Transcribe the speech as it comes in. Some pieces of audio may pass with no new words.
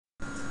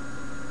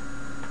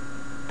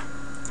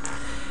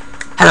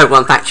Hello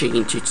everyone, back tuning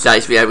into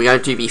today's video. We're going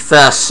to do the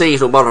first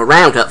seasonal model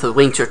roundup for the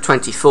winter of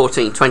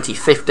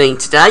 2014-2015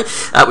 today.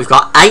 We've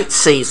got 8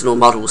 seasonal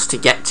models to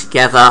get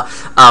together,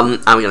 and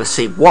we're going to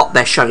see what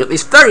they're showing at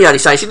this very early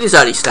stage, in these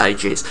early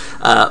stages,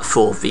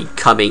 for the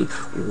coming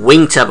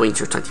winter of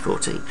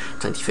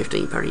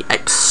 2014-2015. Very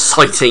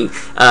exciting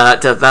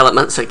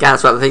developments at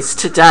Gaz Weather Vids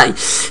today.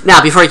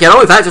 Now, before I get on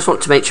with that, I just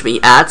want to mention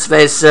the ads.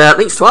 There's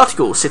links to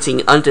articles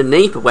sitting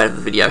underneath the weather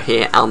video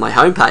here on my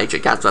homepage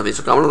at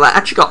GazWeatherVids.com. I've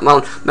actually got them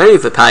on many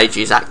of the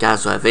pages at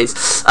Gaz Weather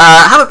Vids.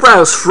 Have a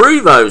browse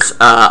through those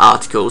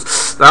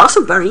articles. There are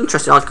some very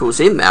interesting articles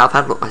in there. I've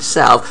had a look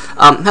myself.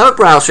 Have a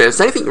browse through. If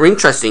there's anything you're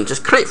interested in,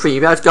 just click through.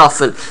 You'll be able to go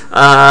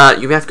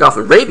off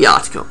and read the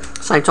article.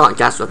 Same time,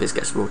 Gaz Weather Vids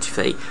gets a royalty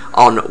fee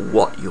on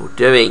what you're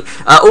doing.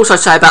 Also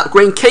say about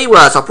green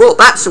keywords. I brought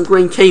back some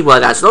green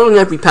keyword ads. Not on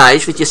every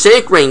page. If you see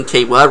a green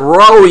keyword,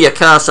 roll your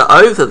cursor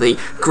over the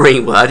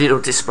green word.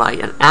 It'll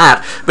display an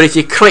ad. But if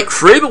you click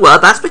through the word,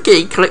 that's the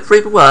key. Click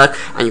through the word,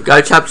 and you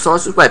go to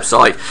advertiser's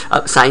website.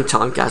 At the same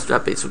time, Gaz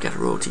Weather Vids will get a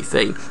royalty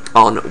fee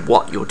on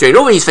what you're doing.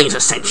 All these things are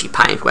essentially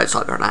paying for the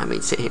website, but allow me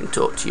to sit here and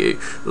talk to you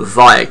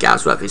via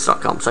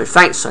GazWeatherVids.com. So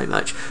thanks so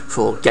much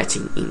for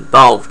getting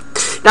involved.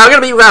 Now, I'm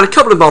going to be around a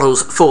couple of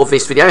models for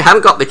this video. I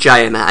haven't got the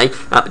JMA,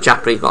 the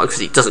Japanese model,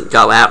 because it doesn't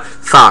go out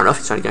far enough.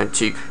 It's only going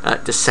to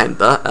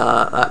December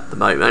at the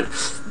moment.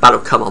 That'll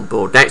come on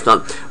board next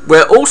month.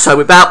 We're also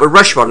without the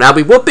Russian model. Now,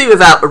 we would be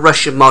without the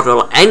Russian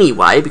model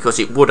anyway, because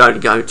it would only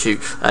go to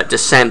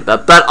December.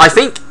 But I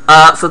think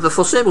for the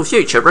foreseeable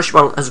future, Russian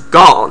model has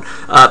gone,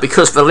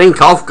 because the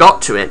link I've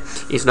got to it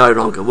is no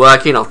longer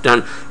working. I've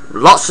done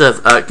lots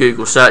of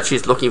Google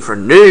searches looking for a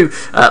new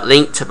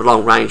link to the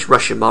long-range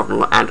Russian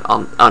model, and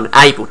I'm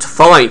unable to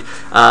find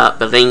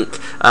the link,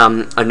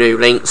 a new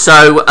link.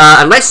 So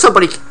unless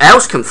somebody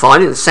else can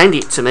find it and send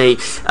it to me,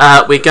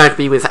 we're going to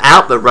be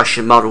without the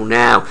Russian model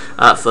now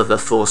for the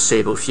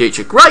foreseeable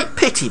future. Great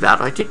pity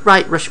that. I did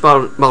rate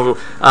Russian model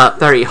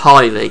very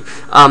highly.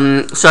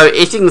 So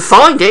if you can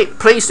find it,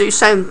 please do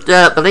send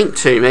the link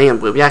to me, and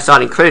we'll be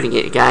start including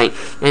it again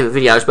in the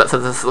videos. But for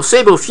the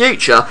foreseeable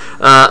future,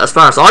 as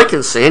far as I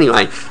can see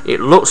anyway,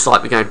 it looks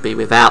like we're going to be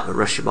without the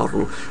Russian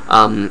model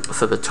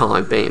for the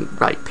time being.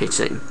 Great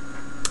pity.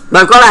 Now,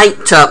 we've got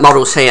 8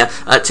 models here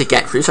to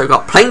get through, so we've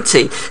got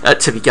plenty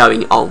to be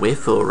going on with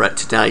for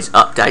today's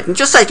update. And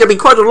just say it's going to be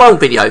quite a long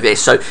video,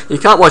 this, so you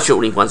can't watch it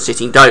all in one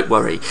sitting. Don't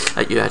worry,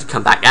 you have to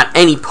come back at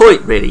any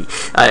point, really,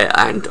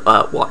 and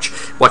watch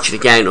it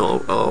again,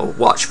 or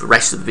watch the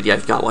rest of the video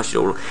if you can't watch it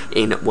all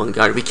in one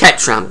go. It'll be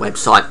kept around the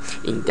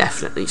website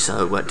indefinitely,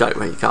 so don't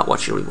worry, you can't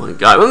watch it all in one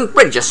go. And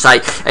really just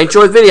say,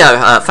 enjoy the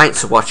video, thanks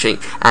for watching,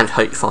 and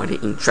hope you find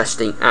it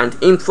interesting and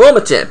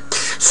informative.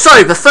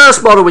 So, the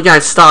first model we're going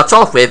to start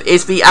off with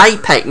is the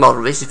APEC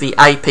model. This is the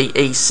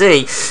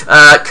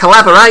APEC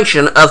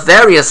collaboration of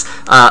various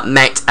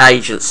Met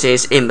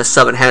agencies in the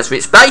Southern Hemisphere.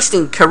 It's based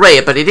in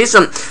Korea, but it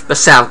isn't the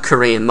South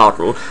Korean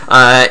model.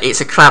 It's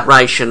a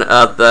collaboration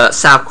of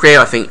South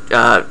Korea, I think,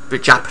 the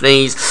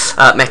Japanese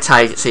Met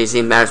agencies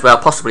in there as well,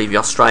 possibly the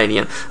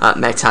Australian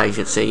Met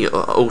agency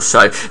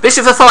also. This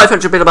is a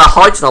 500 millibar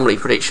height anomaly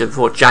prediction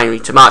for January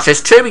to March.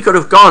 There's 2 we could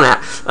have gone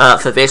at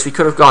for this. We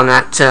could have gone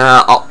at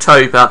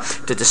October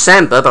to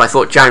December, but I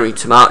thought January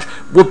to March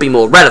would be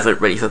more relevant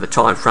really for the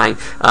time frame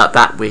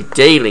that we're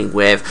dealing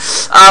with.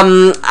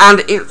 And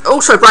it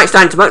also breaks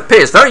down to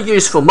appears very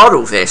useful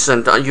model, this,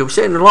 and you'll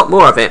see a lot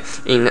more of it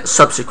in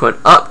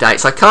subsequent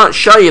updates. I can't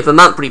show you the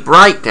monthly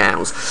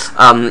breakdowns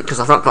because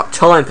I've not got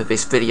time for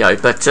this video,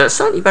 but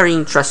certainly very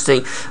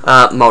interesting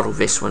model,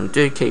 this one.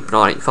 Do keep an eye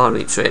on it. You can find a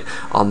link to it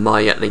on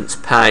my links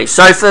page.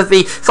 So for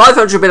the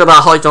 500 millibar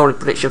high anomaly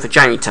prediction for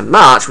January to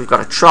March, we've got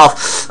a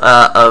trough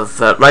of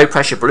low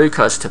pressure blue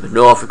coast to the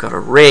north. We've got a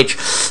ridge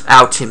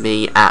out in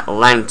the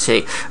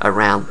Atlantic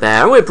around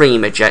there, and we're bringing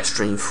the jet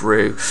stream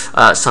through,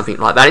 something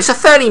like that. It's a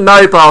fairly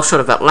mobile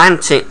sort of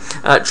Atlantic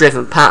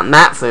driven pattern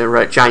map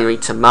for January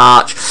to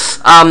March,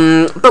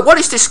 but what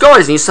it's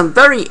disguising is some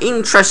very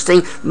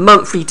interesting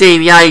monthly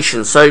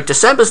deviations. So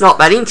December's not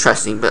that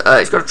interesting, but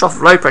it's got a trough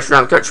of low pressure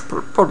around. It's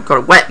probably got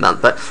a wet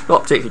month, but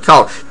not particularly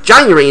cold.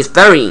 January is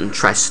very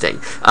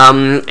interesting.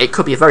 It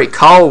could be a very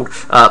cold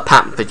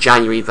pattern for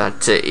January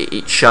that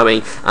it's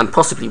showing, and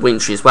possibly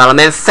wintry as well. And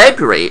then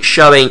February it's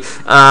showing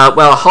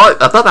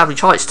above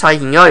average heights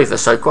taking over,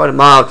 so quite a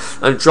mild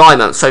and dry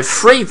month. So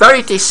 3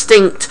 very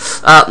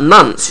distinct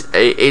months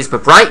is the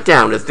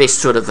breakdown of this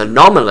sort of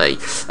anomaly,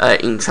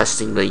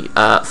 interestingly,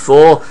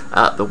 for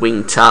the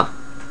winter,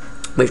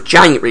 with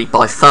January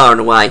by far and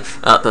away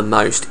the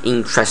most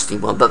interesting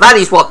one. But that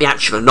is what the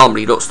actual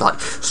anomaly looks like,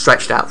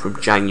 stretched out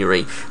from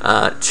January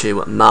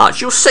to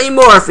March. You'll see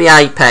more of the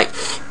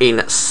APEC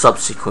in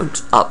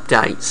subsequent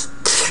updates.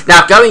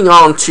 Now, going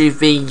on to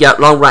the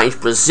long-range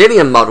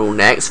Brazilian model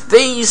next.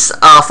 These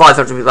are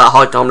 500 millibar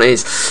height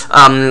anomalies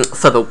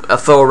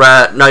for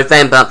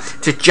November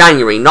to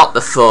January, not the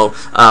full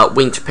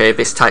winter period.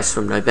 This takes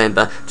from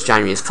November to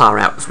January, as far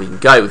out as we can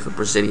go with the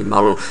Brazilian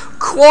model.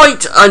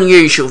 Quite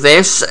unusual,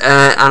 this,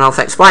 and I've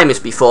explained this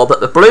before,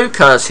 but the blue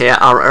curves here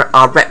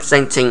are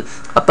representing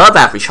above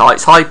average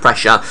heights, high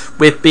pressure,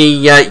 with the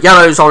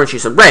yellows,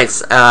 oranges and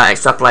reds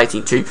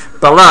extrapolating to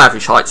below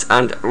average heights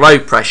and low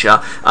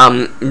pressure.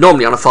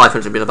 Normally on a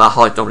 500 millibar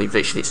height, normally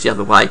prediction it's the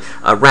other way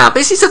around.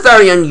 This is a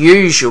very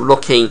unusual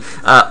looking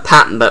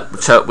pattern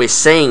that we're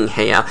seeing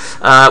here.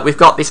 We've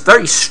got this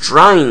very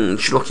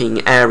strange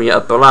looking area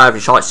of below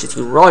average height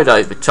sitting right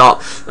over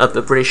top of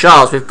the British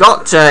Isles. We've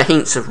got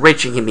hints of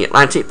ridging in the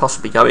Atlantic,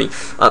 possibly going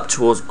up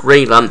towards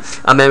Greenland,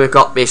 and then we've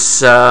got this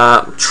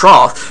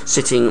trough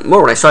sitting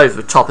more or less over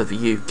the top of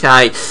the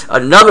UK.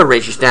 Another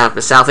ridge is down to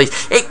the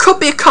southeast. It could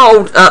be a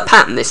cold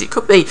pattern, this. It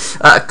could be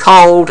a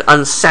cold,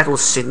 unsettled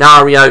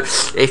scenario.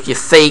 If you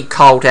feed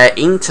cold air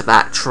into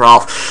that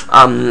trough,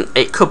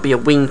 it could be a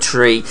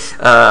wintry,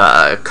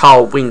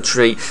 cold,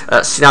 wintry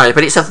scenario.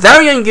 But it's a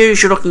very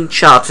unusual looking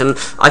chart, and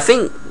I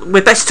think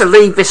we're best to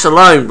leave this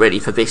alone really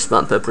for this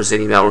month of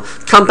Brazilian model.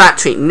 Come back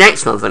to it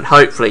next month and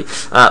hopefully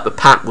the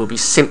pattern will be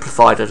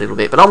simplified a little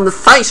bit. But on the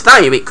face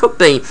value, it could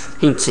be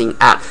hinting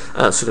at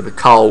sort of a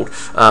cold,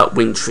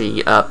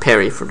 wintry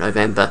period from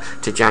November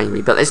to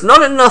January. But there's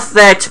not enough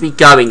there to be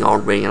going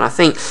on really, and I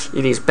think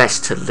it is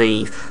best to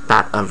leave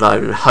that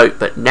alone and hope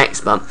that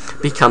next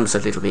month becomes a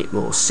little bit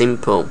more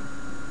simple.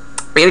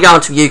 We're going to go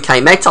on to the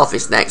UK Met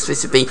Office next.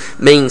 This would be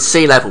mean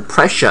sea level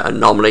pressure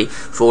anomaly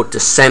for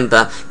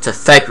December to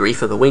February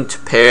for the winter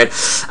period.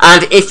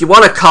 And if you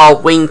want a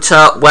cold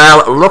winter,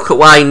 well, look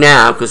away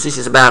now, because this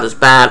is about as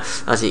bad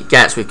as it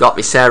gets. We've got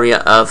this area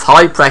of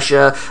high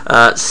pressure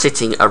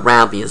sitting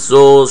around the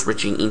Azores,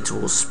 ridging in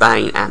towards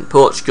Spain and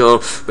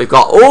Portugal. We've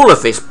got all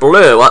of this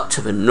blue up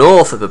to the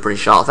north of the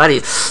British Isles. That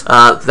is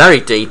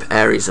very deep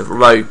areas of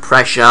low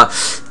pressure.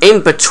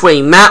 In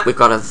between that, we've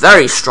got a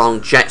very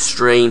strong jet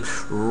stream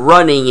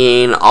running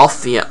in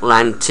off the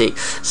Atlantic,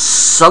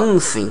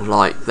 something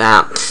like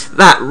that.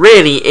 That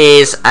really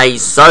is a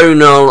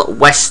zonal,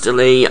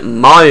 westerly,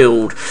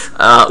 mild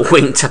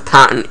winter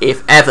pattern,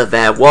 if ever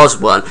there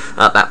was one,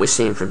 that we're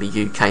seeing from the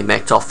UK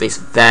Met Office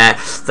there.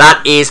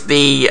 That is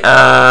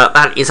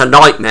a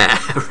nightmare,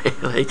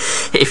 really.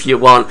 If you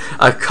want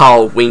a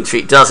cold winter,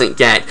 it doesn't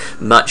get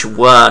much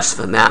worse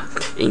than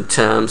that in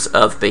terms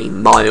of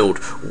being mild,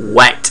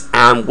 wet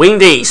and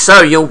windy.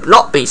 So you'll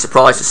not be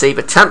surprised to see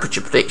the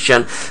temperature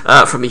prediction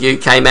from the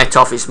UK Met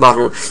Office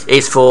model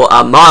is for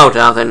a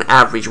milder than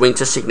average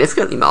winter,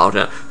 significantly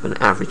milder than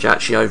average,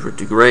 actually over a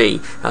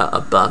degree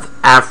above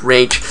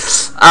average.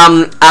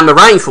 And the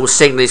rainfall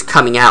signal is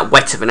coming out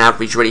wetter than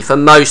average really for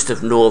most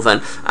of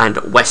northern and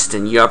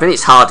western Europe, and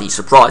it's hardly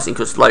surprising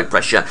because low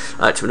pressure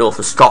to the north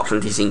of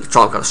Scotland is in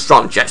control. Got a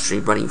strong jet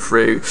stream running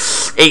through.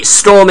 It's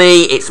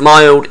stormy, it's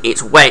mild,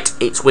 it's wet,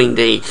 it's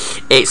windy.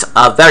 It's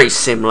a very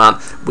similar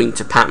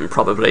winter pattern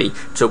probably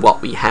to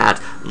what we had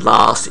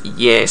last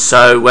year.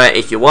 So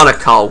if you want a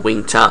cold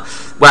winter,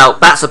 well,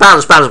 that's about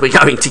as bad as we're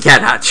going to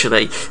get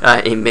actually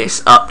in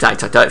this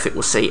update. I don't think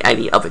we'll see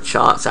any other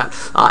charts that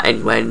are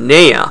anywhere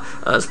near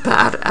as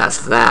bad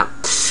as that.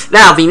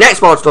 Now, the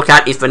next model to look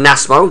at is the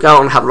NASA model. Go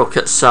on and have a look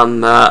at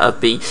some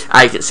of the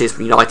agencies of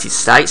the United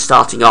States,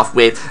 starting off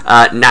with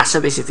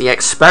NASA. This is the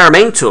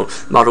experimental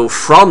model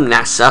from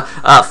NASA.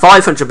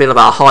 500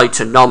 millibar height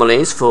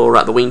anomalies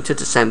for the winter,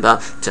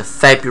 December to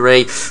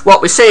February.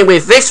 What we're seeing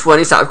with this one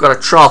is that we've got a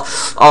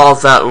trough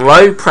of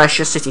low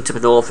pressure sitting to the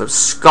north of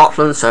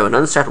Scotland, so an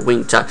unsettled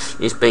winter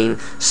is being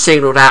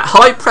signalled out.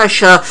 High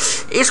pressure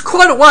is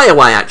quite a way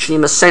away actually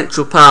in the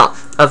central part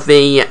of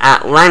the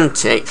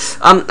Atlantic,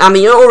 and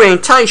the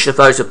orientation of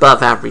those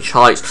above average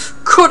heights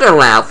could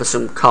allow for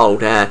some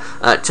cold air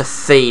to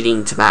feed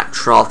into that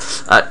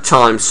trough at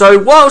times. So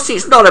whilst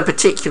it's not a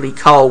particularly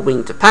cold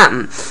winter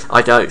pattern,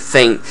 I don't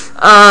think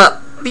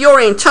the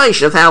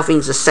orientation of how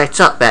things are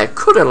set up there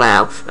could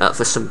allow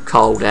for some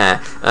cold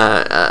air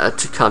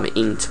to come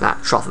into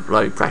that trough of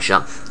low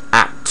pressure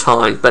at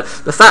times. But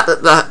the fact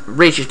that the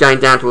ridge is going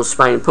down towards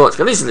Spain and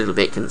Portugal is a little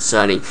bit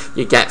concerning.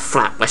 You get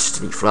flat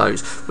westerly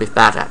flows with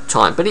bad at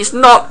time, but it's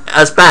not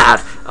as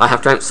bad, I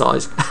have to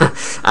emphasise,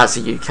 as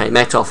the UK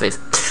Met Office.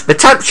 The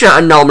temperature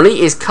anomaly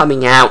is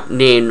coming out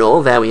near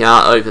north. There we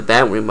are over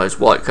there. We're in those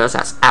white curves.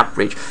 That's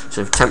average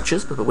sort of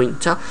temperatures for the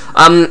winter.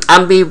 And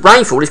the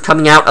rainfall is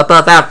coming out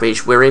above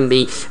average. We're in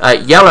the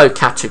yellow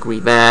category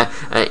there,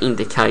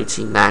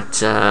 indicating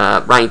that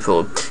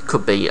rainfall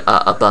could be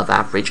above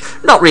average.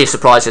 Not really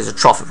surprised there's a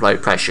trough of low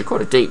pressure,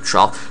 quite a deep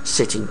trough,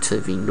 sitting to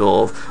the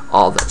north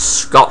of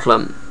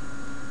Scotland.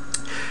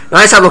 Now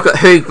let's have a look at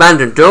Hugh van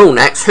den Dul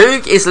next.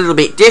 Hugh is a little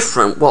bit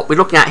different. What we're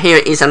looking at here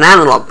is an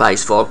analog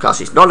based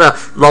forecast. It's not a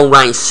long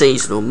range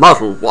seasonal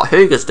model. What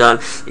Hugh has done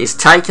is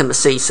taken the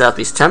sea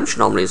surface temperature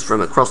anomalies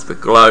from across the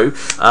globe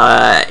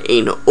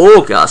in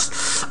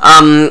August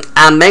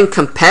and then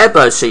compared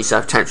those sea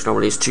surface temperature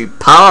anomalies to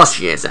past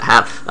years that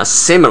had a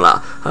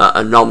similar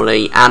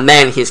anomaly, and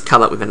then he's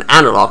come up with an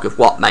analog of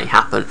what may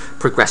happen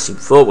progressing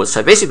forward.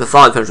 So this is the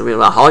 500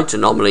 millimeter height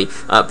anomaly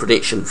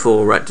prediction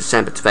for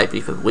December to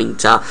February for the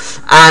winter,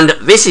 and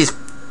this is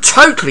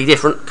totally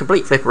different,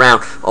 complete flip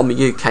around on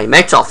the UK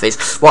Met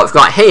Office. What we've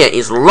got here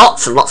is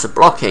lots and lots of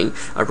blocking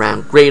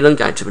around Greenland,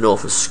 going to the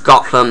north of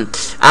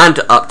Scotland and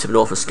up to the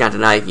north of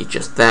Scandinavia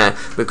just there.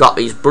 We've got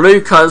these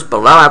blue colours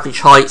below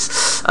average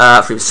heights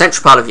through the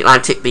central part of the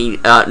Atlantic. The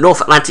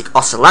North Atlantic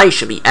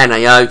Oscillation, the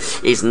NAO,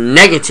 is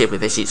negative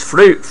with this. It's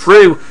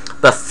through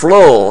the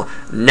floor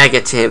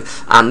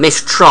negative, and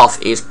this trough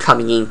is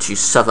coming into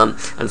southern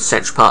and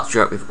central parts of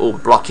Europe with all the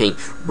blocking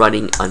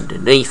running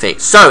underneath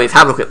it. So if you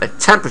have a look at the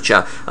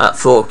temperature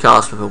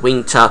forecast for the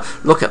winter,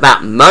 look at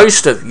that.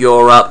 Most of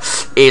Europe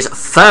is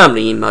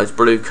firmly in those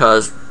blue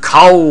colours.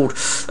 Cold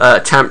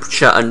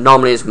temperature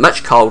anomalies,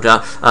 much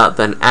colder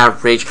than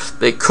average.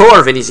 The core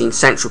of it is in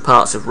central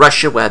parts of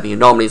Russia, where the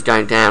anomaly is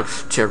going down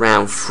to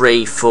around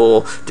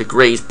 3-4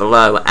 degrees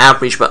below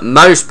average, but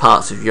most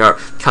parts of Europe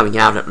coming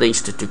out at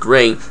least a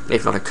degree,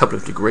 if not a couple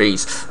of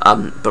degrees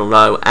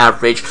below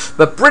average.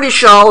 The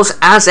British Isles,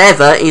 as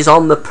ever, is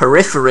on the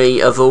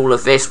periphery of all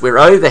of this. We're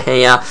over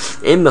here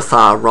in the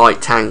far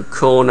right hand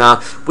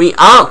corner. We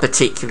aren't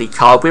particularly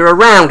cold, we're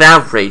around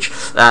average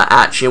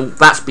actually, and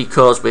that's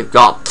because we've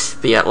got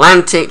the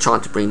Atlantic trying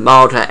to bring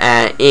milder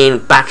air in,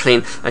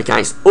 battling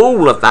against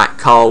all of that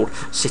cold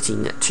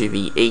sitting to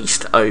the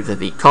east over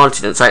the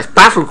continent. So it's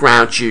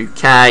battleground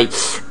UK,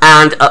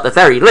 and at the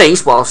very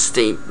least, whilst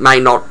it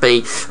may not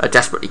be a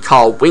desperately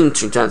cold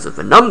winter in terms of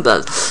the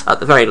numbers, at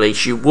the very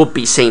least you would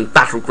be seeing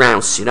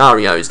battleground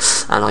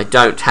scenarios, and I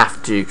don't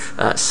have to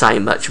say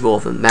much more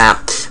than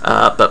that,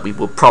 but we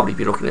will probably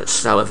be looking at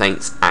snow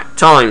events at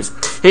times.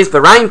 Here's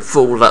the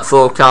rainfall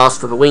forecast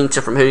for the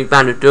winter from Hugo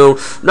van der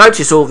Doel.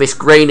 Notice all this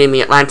green in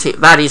the Atlantic.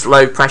 That is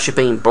low pressure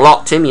being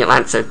blocked in the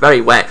Atlantic, so very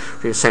wet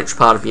through the central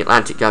part of the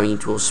Atlantic going in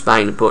towards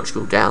Spain and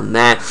Portugal down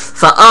there.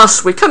 For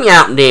us, we're coming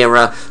out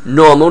nearer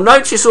normal.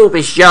 Notice all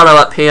this yellow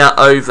up here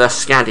over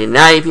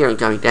Scandinavia and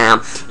going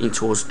down in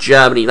towards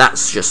Germany.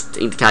 That's just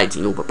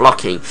indicating all the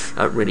blocking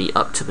really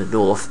up to the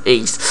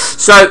northeast.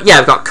 So yeah,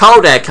 we've got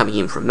cold air coming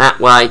in from that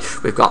way.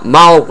 We've got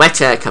mild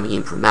wet air coming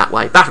in from that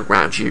way,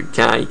 battleground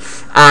UK.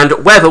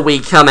 And whether we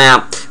come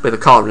out with a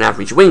cold and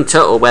average winter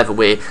or whether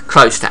we're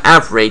close to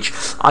average,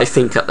 I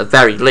think at the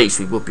very least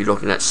we would be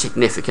looking at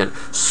significant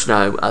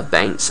snow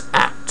events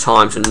at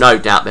times, and no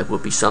doubt there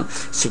would be some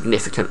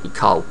significantly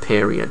cold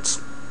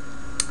periods.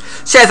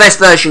 CFS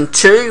version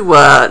 2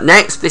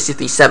 next. This is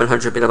the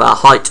 700 millibar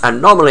height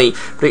anomaly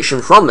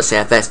prediction from the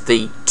CFS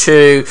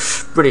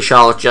V2. British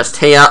Isles just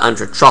here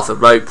under a trough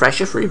of low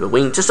pressure through the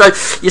winter. So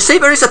you see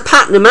there is a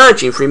pattern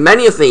emerging through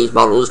many of these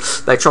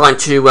models. They're trying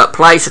to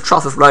place a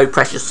trough of low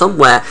pressure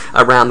somewhere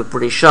around the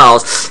British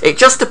Isles. It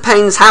just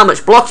depends how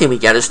much blocking we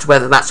get as to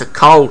whether that's a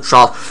cold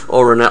trough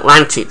or an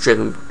Atlantic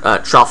driven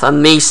trough,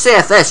 and the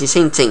CFS is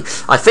hinting,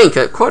 I think,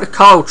 at quite a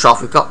cold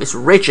trough. We've got this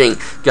ridging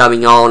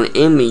going on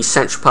in the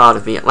central part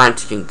of the Atlantic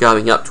and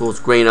going up towards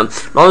Greenland.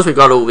 As long as we've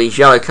got all these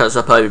yellow colours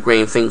up over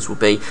green, things will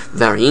be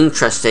very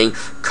interesting.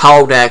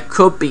 Cold air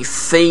could be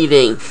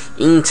feeding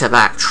into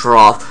that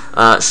trough,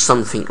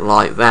 something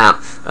like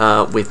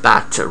that, with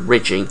that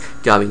ridging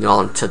going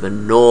on to the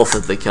north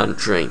of the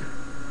country.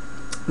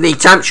 The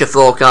temperature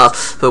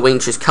forecast for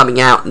winter is coming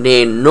out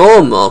near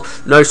normal.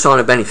 No sign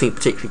of anything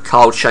particularly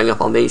cold showing up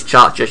on these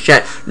charts just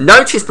yet.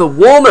 Notice the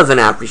warmer than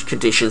average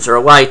conditions are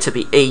away to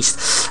the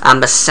east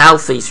and the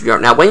southeast of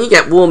Europe. Now, when you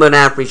get warmer than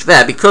average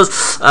there, because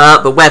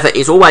the weather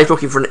is always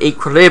looking for an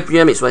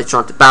equilibrium, it's always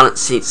trying to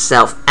balance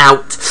itself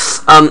out.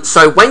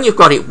 So when you've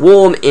got it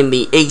warm in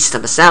the east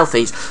and the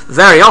southeast,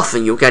 very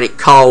often you'll get it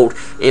cold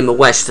in the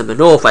west and the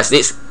northwest. And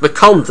it's the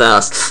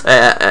converse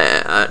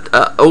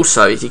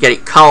also. If you get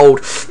it cold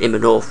in the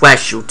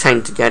northwest, you'll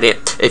tend to get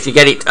it, if you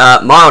get it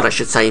mild, I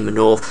should say, in the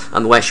north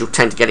and the west, you'll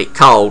tend to get it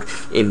cold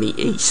in the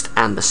east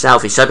and the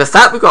southeast. So the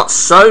fact we've got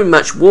so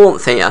much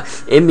warmth here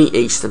in the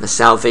east and the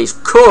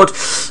southeast could,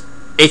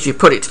 if you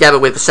put it together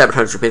with the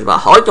 700 millibar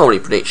height anomaly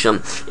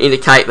prediction,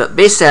 indicate that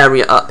this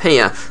area up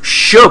here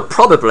should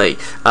probably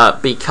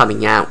be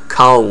coming out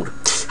cold.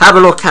 Have a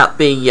look at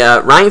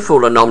the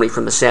rainfall anomaly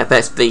from the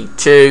CFS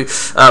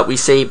V2. We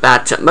see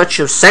that much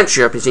of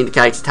Central Europe is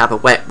indicated to have a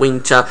wet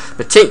winter,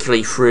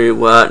 particularly through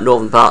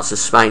northern parts of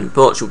Spain and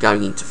Portugal,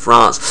 going into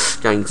France,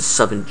 going into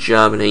southern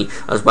Germany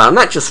as well. And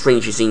that just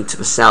fringes into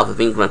the south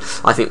of England.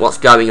 I think what's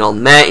going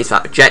on there is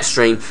that the jet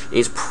stream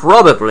is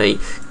probably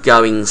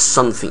going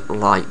something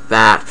like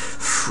that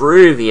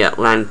through the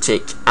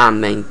Atlantic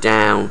and then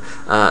down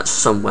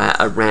somewhere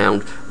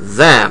around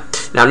there.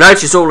 Now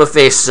notice all of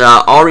this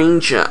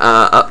orange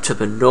up to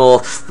the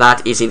north,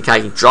 that is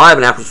indicating dry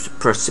and average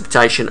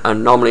precipitation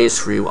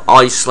anomalies through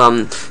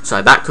Iceland,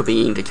 so that could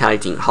be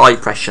indicating high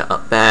pressure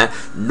up there.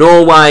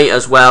 Norway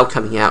as well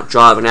coming out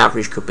dry and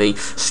average, could be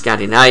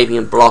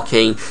Scandinavian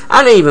blocking,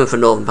 and even for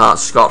northern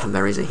parts of Scotland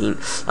there is a hint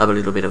of a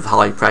little bit of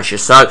high pressure.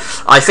 So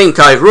I think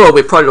overall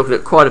we're probably looking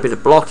at quite a bit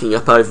of blocking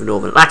up over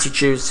northern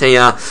latitudes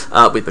here,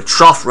 with the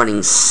trough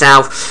running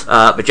south,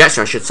 the jet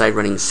stream I should say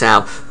running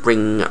south,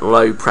 bringing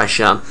low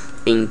pressure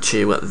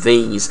into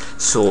these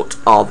sort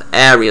of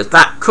areas.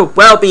 That could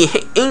well be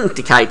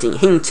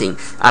hinting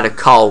at a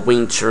cold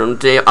winter,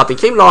 and I've been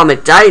keeping an eye on the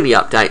daily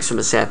updates from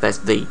the CFS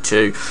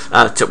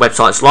V2 to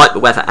websites like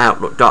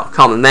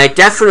theweatheroutlook.com, and they're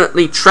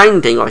definitely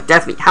trending, or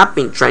definitely have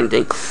been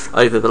trending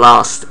over the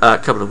last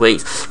couple of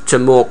weeks, to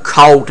more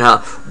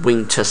colder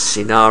winter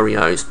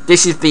scenarios.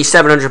 This is the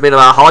 700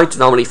 millibar height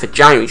anomaly for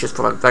January. Just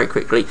thought I'd very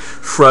quickly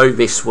throw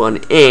this one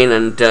in,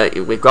 and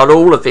we've got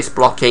all of this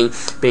blocking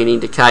being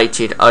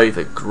indicated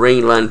over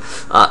Greenland,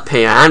 up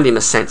here, and in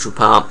the central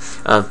part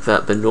of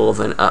the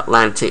northern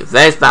Atlantic.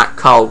 There's that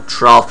cold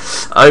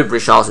trough over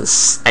British Isles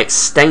and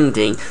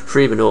extending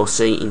through the North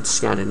Sea into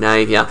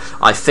Scandinavia.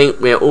 I think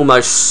we're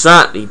almost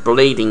certainly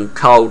bleeding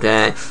cold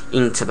air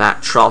into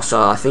that trough,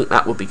 so I think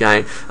that will be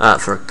going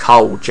for a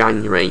cold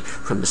January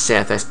from the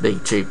CFS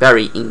V2.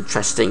 Very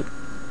interesting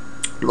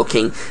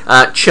looking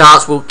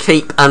charts. We'll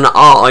keep an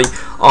eye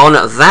on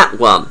that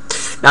one.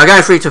 Now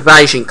going through to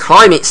Beijing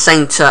Climate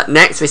Centre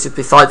next. This is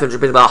the 500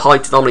 millibar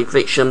height anomaly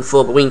prediction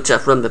for the winter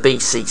from the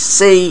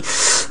BCC,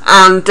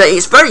 and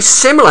it's very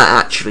similar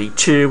actually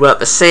to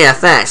the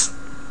CFS.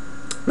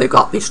 We've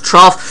got this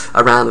trough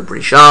around the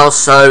British Isles,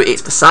 so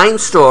it's the same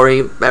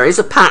story. There is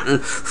a pattern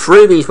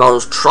through these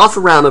models: trough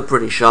around the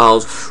British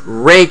Isles,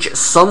 ridge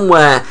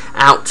somewhere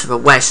out to the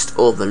west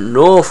or the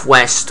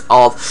northwest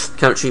of the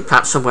country,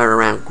 perhaps somewhere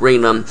around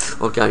Greenland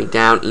or going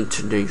down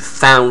into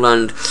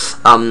Newfoundland.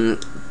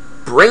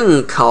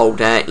 Bring cold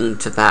air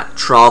into that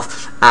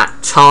trough at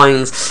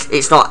times.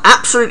 It's not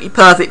absolutely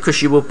perfect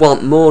because you would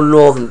want more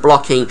northern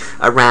blocking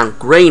around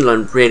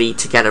Greenland really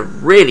to get a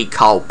really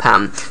cold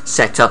pattern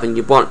set up, and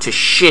you want to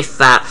shift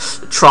that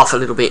trough a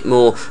little bit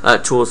more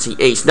towards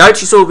the east.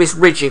 Notice all this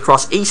ridging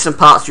across eastern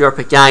parts of Europe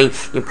again,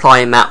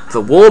 implying that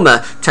the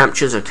warmer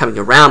temperatures are coming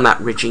around that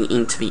ridging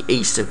into the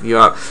east of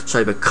Europe,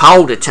 so the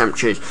colder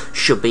temperatures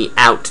should be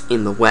out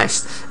in the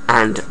west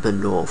and the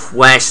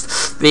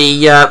northwest.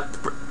 The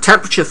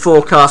temperature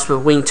forecast for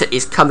winter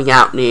is coming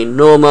out near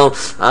normal,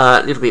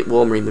 a little bit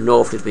warmer in the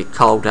north, a little bit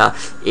colder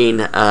in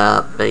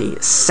the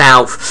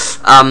south.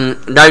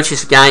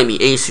 Notice again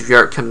the east of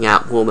Europe coming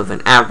out warmer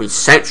than average.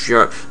 Central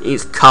Europe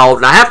is cold,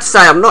 and I have to say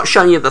I'm not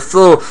showing you the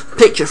full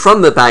picture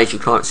from the Beijing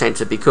Climate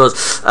Centre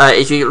because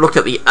if you look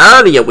at the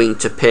earlier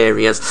winter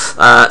periods,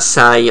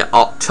 say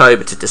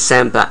October to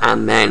December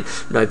and then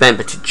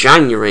November to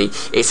January,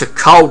 it's a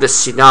colder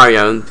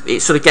scenario, and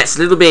it sort of gets a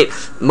little bit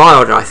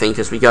milder I think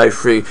as we go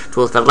through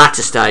towards the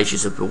latter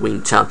stages of the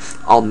winter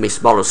on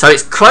this model. So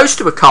it's close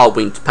to a cold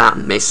winter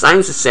pattern, this, same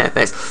as the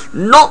CFS,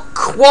 not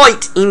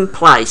quite in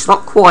place,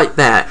 not quite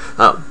there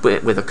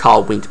with a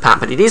cold winter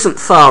pattern, but it isn't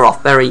far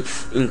off. Very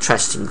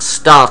interesting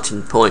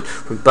starting point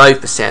from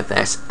both the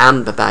CFS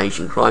and the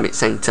Beijing Climate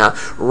Centre.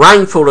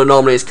 Rainfall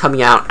anomaly is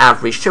coming out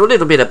average to a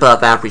little bit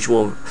above average,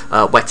 warm,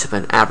 wetter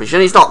than average,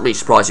 and it's not really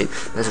surprising.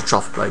 There's a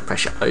trough of low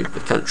pressure over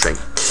the country.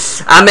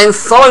 And then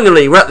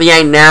finally, we're at the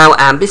end now,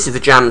 and this is the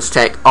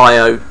JAMSTEC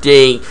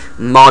IOD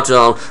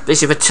model.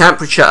 This is a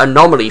temperature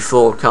anomaly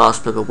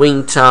forecast for the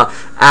winter,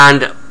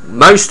 and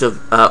most of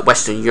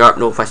Western Europe,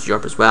 Northwest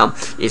Europe as well,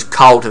 is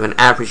colder than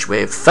average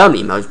with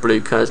firmly most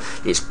blue colours.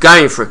 It's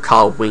going for a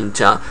cold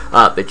winter,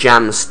 the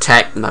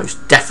JAMSTEC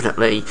most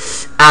definitely.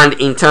 And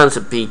in terms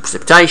of the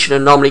precipitation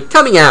anomaly,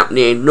 coming out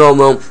near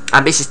normal,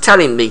 and this is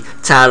telling the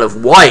tale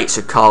of why it's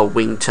a cold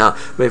winter.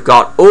 We've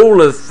got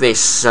all of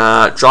this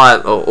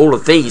all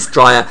of these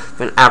drier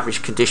than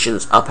average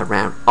conditions up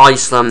around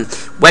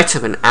Iceland, wetter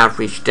than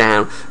average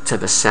down to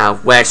the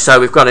southwest. So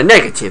we've got a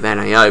negative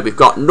NAO, we've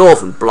got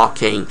northern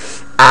blocking,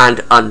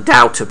 and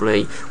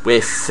undoubtedly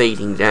we're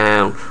feeding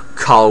down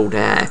cold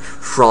air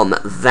from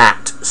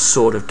that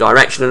sort of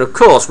direction. And of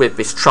course, with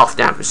this trough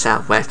down to the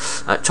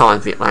southwest, at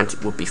times the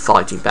Atlantic would be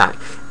fighting back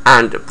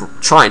and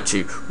trying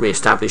to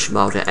re-establish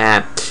milder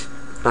air,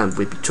 and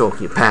we'd be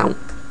talking about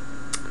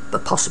the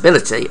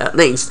possibility, at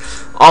least,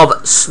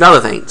 of snow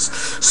events.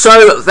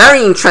 So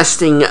very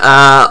interesting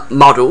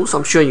models,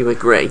 I'm sure you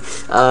agree,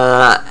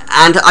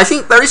 and I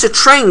think there is a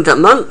trend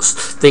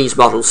amongst these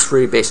models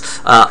through this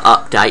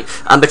update,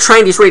 and the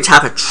trend is really to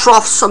have a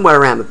trough somewhere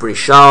around the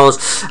British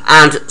Isles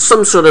and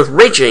some sort of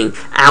ridging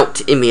out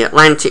in the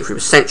Atlantic through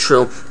the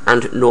central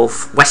and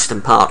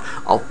northwestern part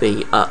of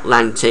the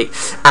Atlantic,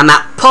 and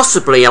that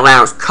possibly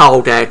allows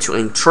cold air to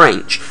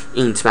entrench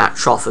into that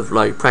trough of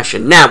low pressure.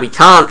 Now, we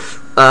can't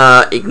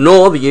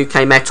ignore the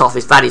UK Met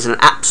Office. That is an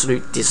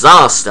absolute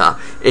disaster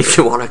if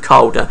you want a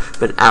colder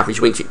than average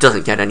winter. It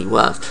doesn't get any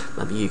worse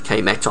than the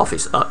UK Met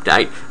Office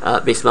update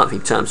this month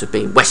in terms of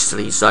being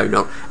westerly,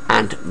 zonal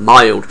and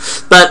mild.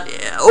 But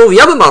all the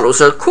other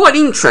models are quite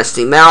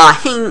interesting. There are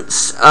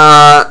hints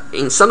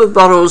in some of the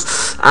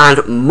models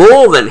and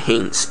more than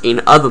hints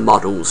in other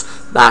models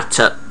that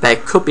there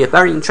could be a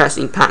very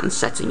interesting pattern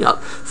setting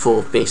up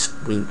for this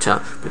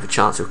winter with a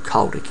chance of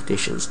colder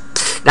conditions.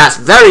 That's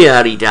very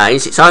early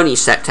days, it's only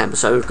September,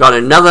 so we've got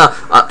another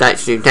update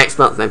to do next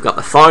month, and we've got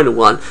the final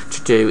one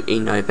to do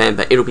in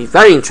November. It'll be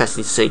very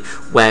interesting to see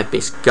where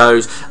this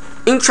goes.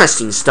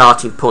 interesting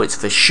starting points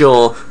for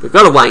sure. We've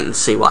got to wait and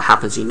see what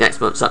happens in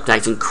next month's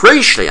update, and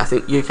crucially I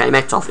think UK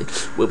Met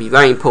Office will be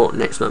very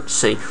important next month to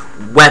see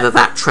whether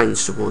that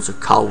trends towards a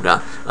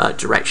colder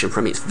direction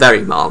from its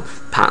very mild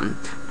pattern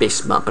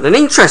this month. But an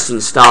interesting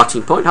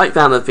starting point. Hope you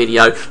found the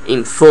video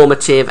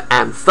informative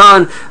and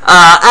fun,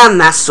 and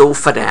that's all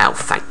for now.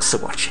 Thanks for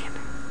watching.